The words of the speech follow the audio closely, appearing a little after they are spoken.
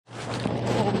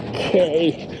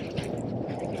Okay.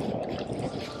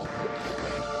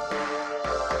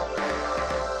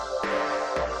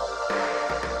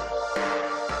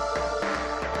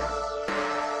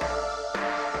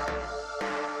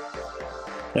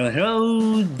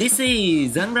 Hello, this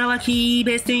is Waki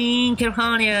based in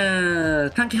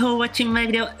California. Thank you for watching my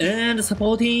video and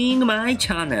supporting my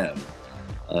channel.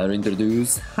 I'll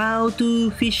introduce how to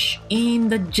fish in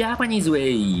the Japanese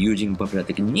way using popular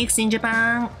techniques in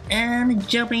Japan and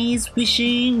Japanese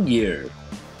fishing gear.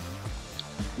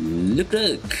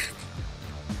 Look!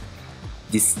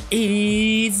 This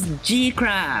is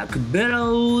Geecrack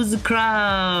Bellows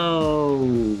Craw.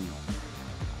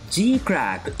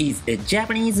 Geecrack is a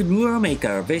Japanese lure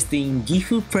maker based in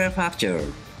Gifu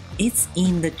Prefecture. It's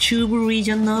in the Chubu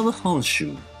region of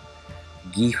Honshu.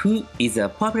 Gifu is a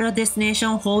popular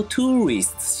destination for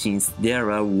tourists since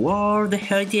there are World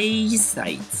Heritage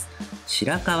Sites,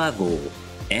 Shirakawa-go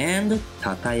and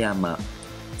Tatayama,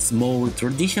 small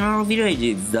traditional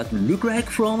villages that look like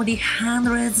from the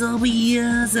hundreds of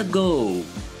years ago.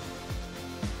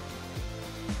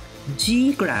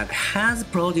 Geecrack has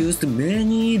produced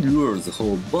many lures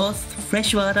for both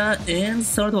freshwater and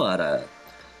saltwater.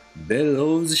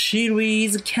 Bellows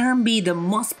series can be the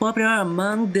most popular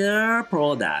among their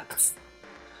products.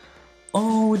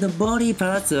 All the body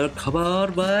parts are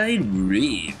covered by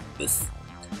ribs.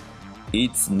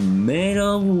 It's made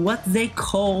of what they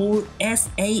call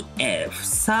S.A.F.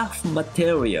 soft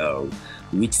material,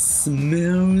 which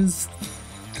smells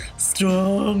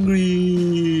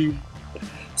strongly.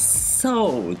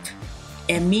 Salt,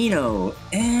 amino,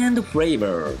 and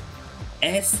flavor.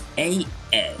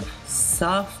 S.A.F.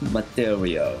 soft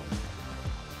material.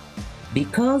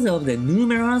 Because of the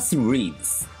numerous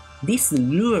ribs, this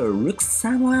lure looks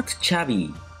somewhat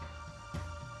chubby.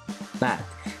 But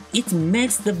it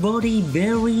makes the body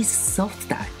very soft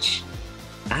touch.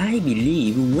 I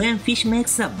believe when fish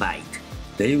makes a bite,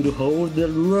 they will hold the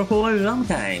lure for a long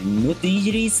time, not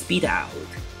easily spit out.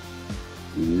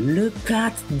 Look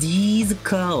at these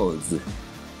claws.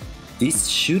 This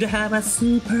should have a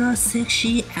super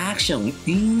sexy action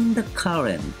in the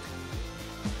current.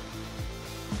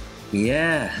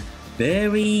 Yeah,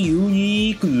 very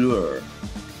unique lure.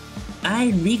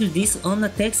 I rigged this on a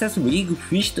Texas rig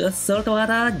fished a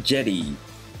saltwater jetty.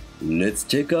 Let's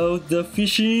check out the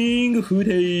fishing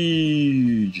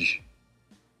footage.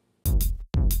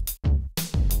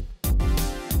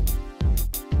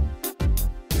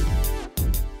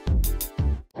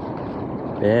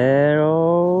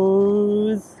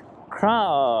 Bellows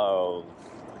Craw.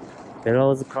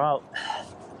 Bellows Craw.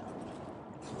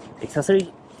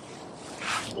 Accessory.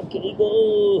 Okay,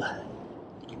 go.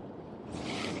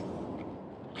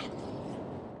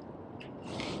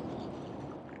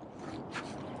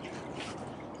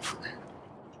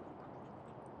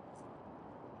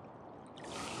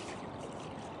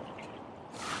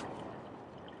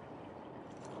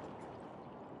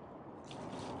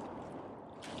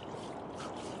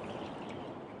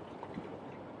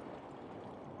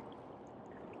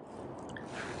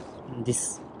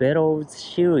 This Bellows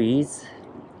series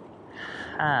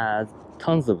has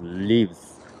tons of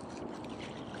ribs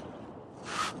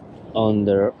on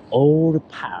their all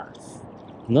parts,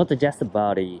 not just the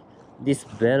body. This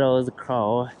Bellows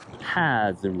Craw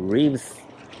has ribs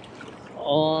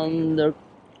on the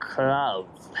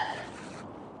claws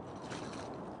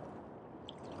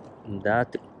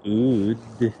that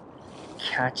would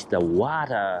catch the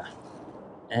water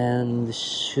and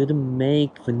should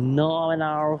make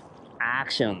phenomenal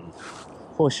action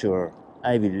for sure,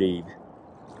 I believe.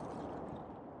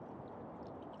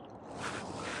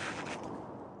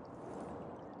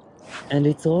 And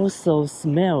it also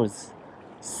smells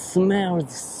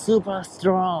super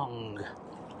strong.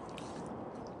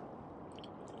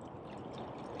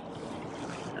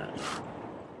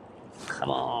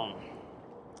 Come on.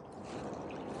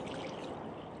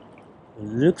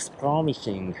 Looks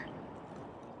promising.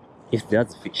 If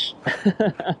there's fish.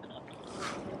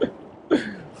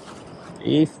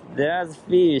 If there's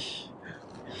fish,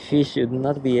 fish should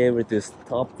not be able to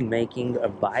stop making a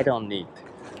bite on it.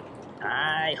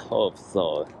 I hope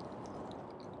so.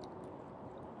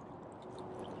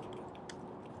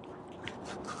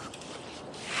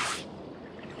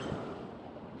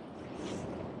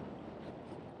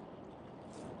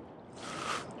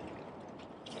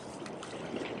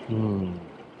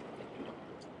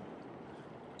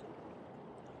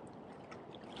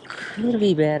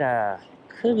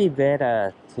 Could be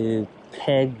better to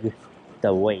peg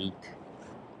the weight,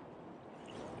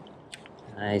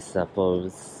 I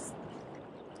suppose.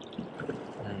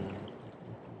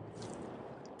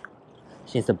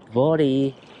 Since the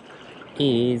body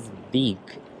is big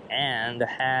and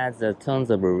has tons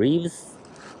of reefs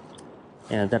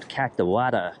that catch the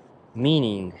water,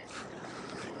 meaning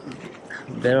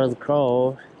Bellows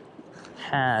Craw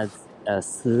has a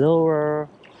slower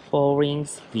falling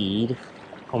speed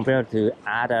compared to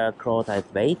other craw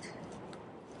type bait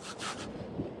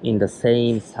in the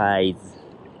same size.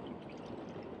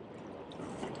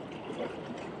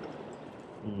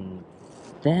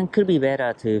 Then could be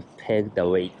better to peg the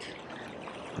weight.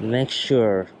 Make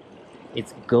sure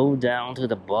it's go down to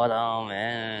the bottom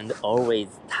and always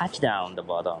touch down the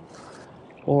bottom.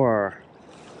 Or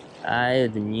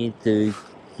I'd need to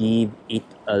give it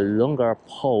a longer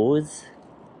pause.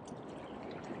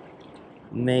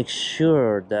 Make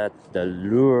sure that the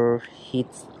lure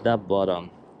hits the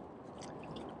bottom.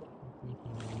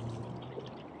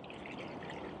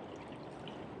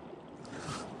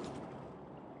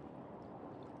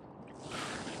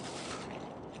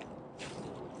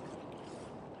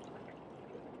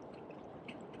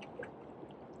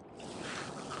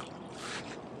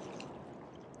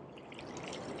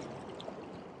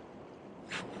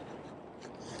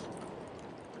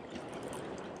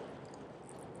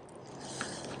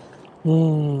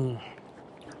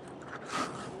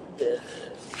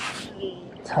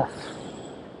 Tough.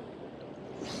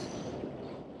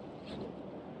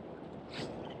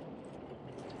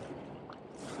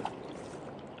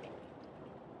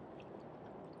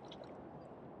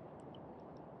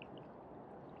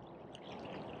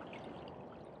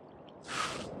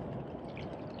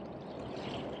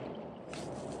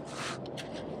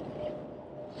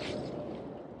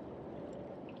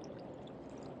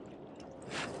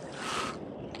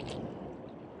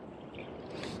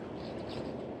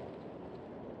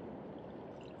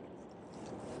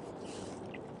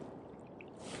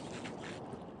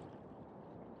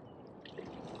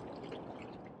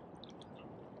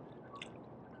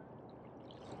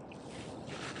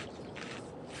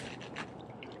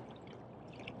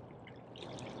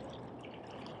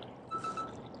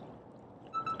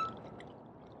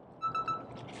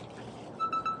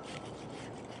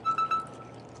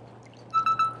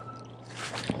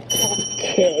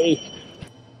 Okay.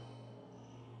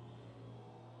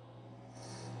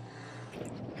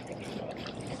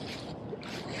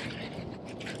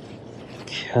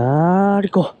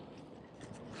 Calico.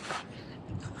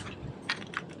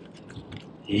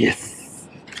 Yes.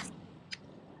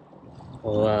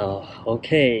 Wow.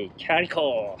 Okay,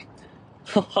 Calico.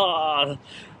 Haha.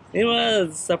 It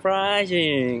was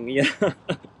surprising. Yeah.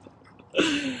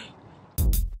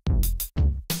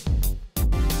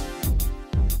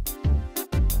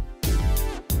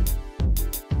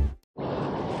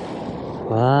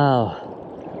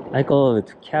 Wow, I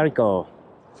caught Calico.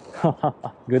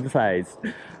 Good size.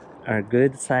 A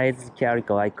good size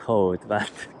Calico I caught,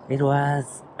 but it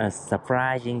was a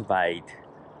surprising bite.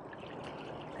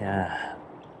 Yeah,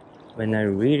 when I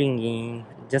reeling in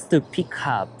just to pick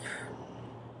up,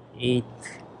 it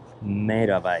made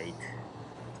a bite.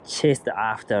 Chased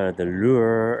after the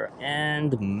lure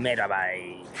and made a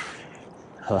bite.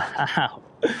 Wow,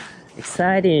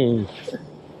 exciting.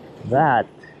 But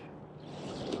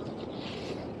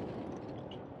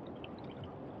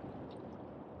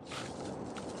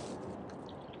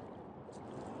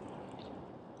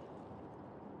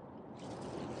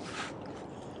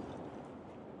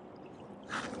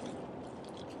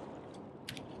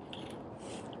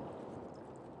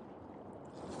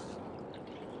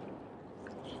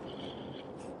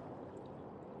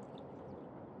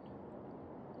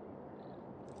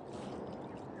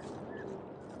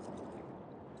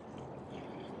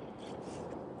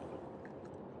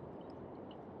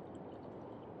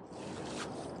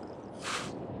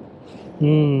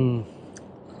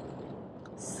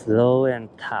slow and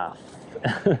tough.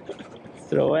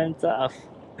 Slow and tough.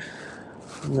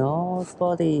 No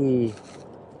spotty.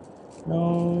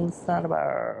 No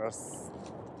sunburst.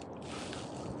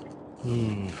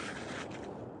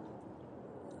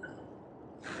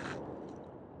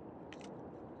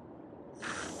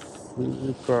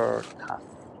 Super tough.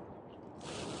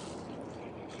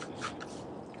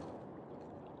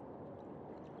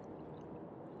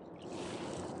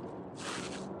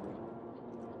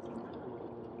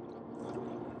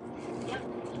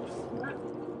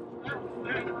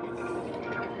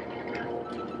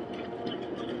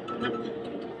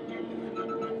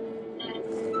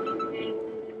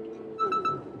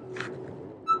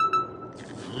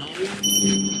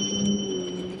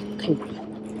 Okay,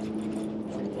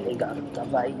 I got the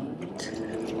bite.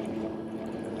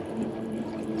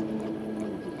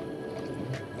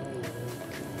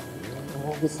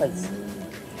 Oh, good size.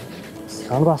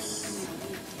 Sand bass.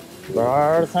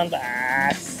 Bird sand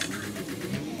bass.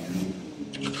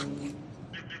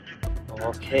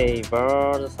 Okay,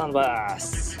 bird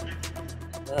sunbass.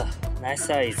 Nice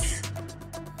size.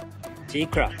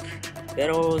 Geecrack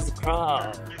Bellows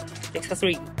Craw. Extra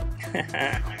 3.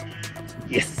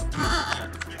 Yes.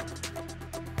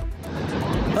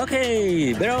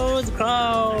 Okay, Bellows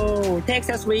Craw,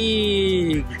 Texas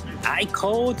rig. I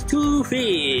caught 2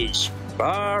 fish,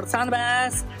 bird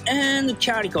sandbass and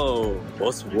calico.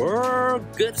 Both were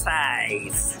good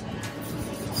size.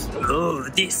 Oh,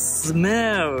 this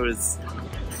smells.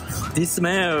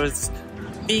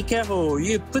 Be careful,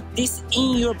 you put this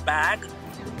in your bag,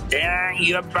 then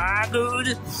your bag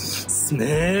would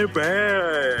smell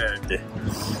bad.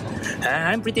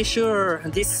 I'm pretty sure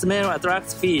this smell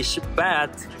attracts fish,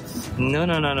 but no.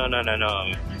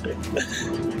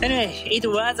 Anyway, it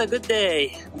was a good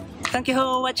day. Thank you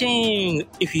for watching.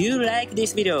 If you like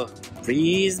this video,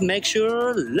 please make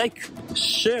sure like,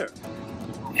 share,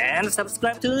 and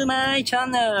subscribe to my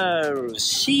channel.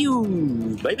 See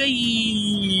you. Bye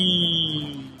bye.